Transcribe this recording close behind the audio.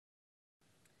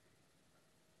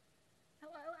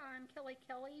Kelly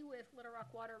Kelly with Little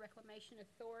Rock Water Reclamation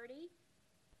Authority.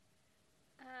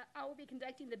 I will be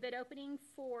conducting the bid opening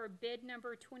for bid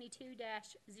number 22-001,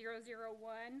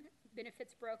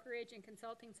 Benefits Brokerage and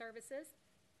Consulting Services.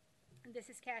 This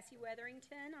is Cassie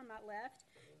Weatherington on my left,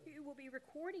 who will be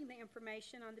recording the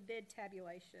information on the bid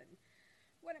tabulation.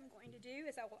 What I'm going to do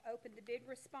is I will open the bid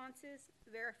responses,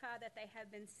 verify that they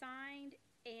have been signed,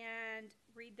 and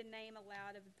read the name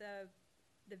aloud of the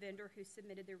vendor who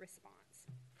submitted the response.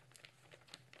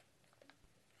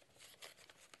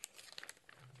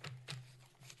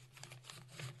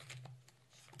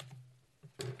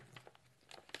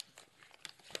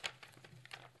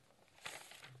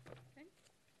 Okay.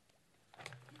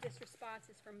 This response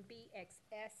is from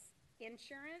BXS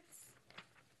Insurance.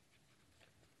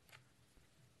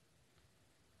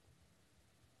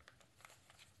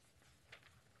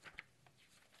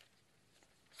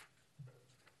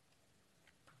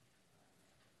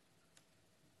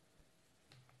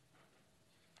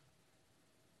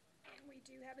 We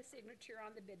do have a signature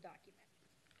on the bid document.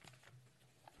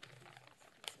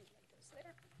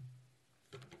 There.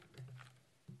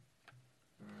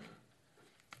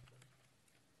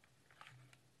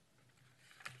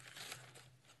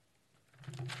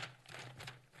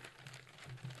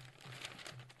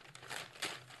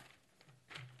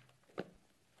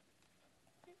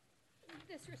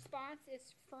 This response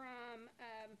is from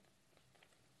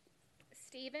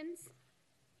Stevens.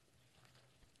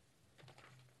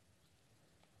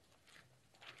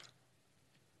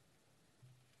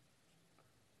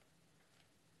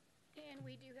 And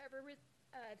we do have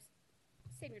a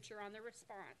signature on the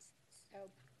response. So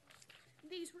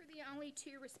these were the only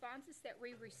two responses that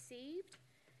we received.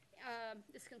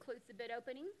 This concludes the bid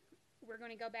opening. We're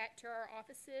going to go back to our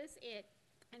offices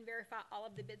and verify all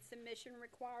of the bid submission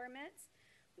requirements.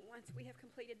 Once we have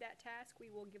completed that task, we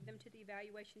will give them to the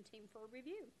evaluation team for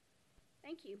review.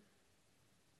 Thank you.